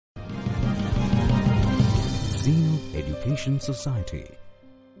Zeal Education Society,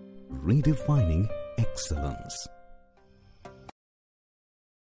 redefining excellence.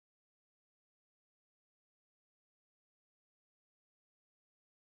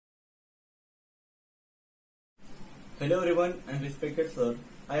 Hello everyone and respected sir,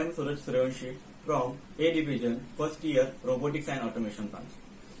 I am Suraj Suryavanshi from A Division, first year Robotics and Automation branch.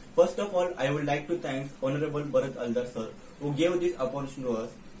 First of all, I would like to thank Honorable Bharat Aldar sir who gave this opportunity to us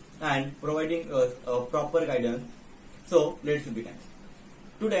and providing us proper guidance. So let's begin.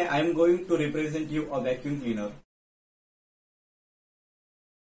 Today I am going to represent you a vacuum cleaner.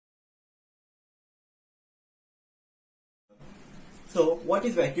 So what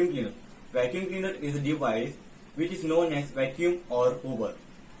is vacuum cleaner? Vacuum cleaner is a device which is known as vacuum or hoover,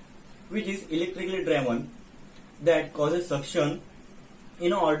 which is electrically driven that causes suction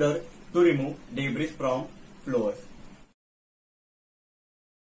in order to remove debris from floors.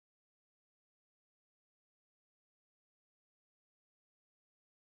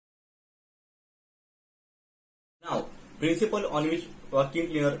 Now, principle on which vacuum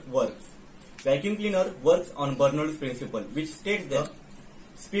cleaner works. Vacuum cleaner works on Bernoulli's principle, which states that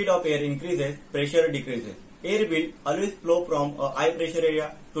speed of air increases, pressure decreases. Air will always flow from a high pressure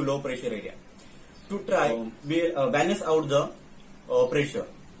area to low pressure area to try balance out the pressure.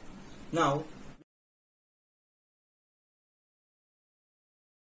 Now,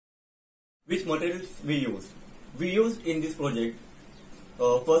 which materials we use? We used in this project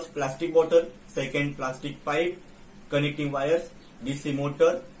first plastic bottle, second plastic pipe, connecting wires, DC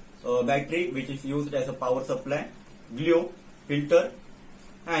motor, battery which is used as a power supply, glue, filter,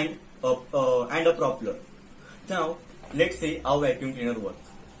 and a propeller. Now let's see how vacuum cleaner works.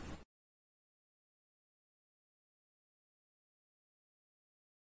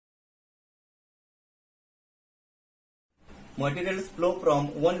 Materials flow from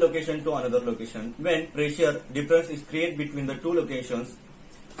one location to another location. When pressure difference is created between the two locations,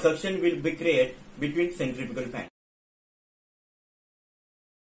 suction will be created between centrifugal fans.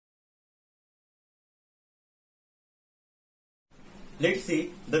 Let's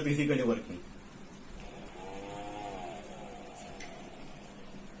see the physically working.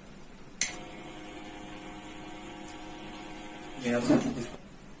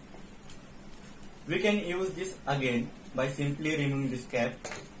 We can use this again by simply removing this cap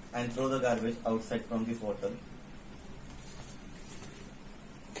and throw the garbage outside from this water.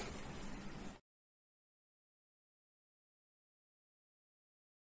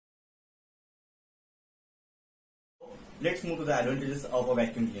 Let's move to the advantages of a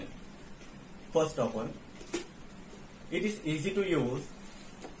vacuum cleaner. First of all, it is easy to use.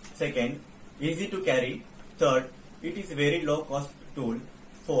 Second, easy to carry. Third, it is very low cost tool.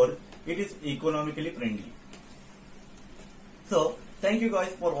 Fourth, it is economically friendly. So, thank you guys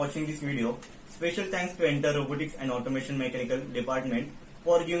for watching this video. Special thanks to entire Robotics and Automation Mechanical Department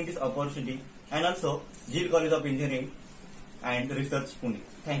for giving this opportunity, and also Zeal College of Engineering and Research Pune.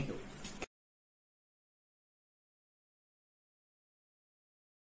 Thank you.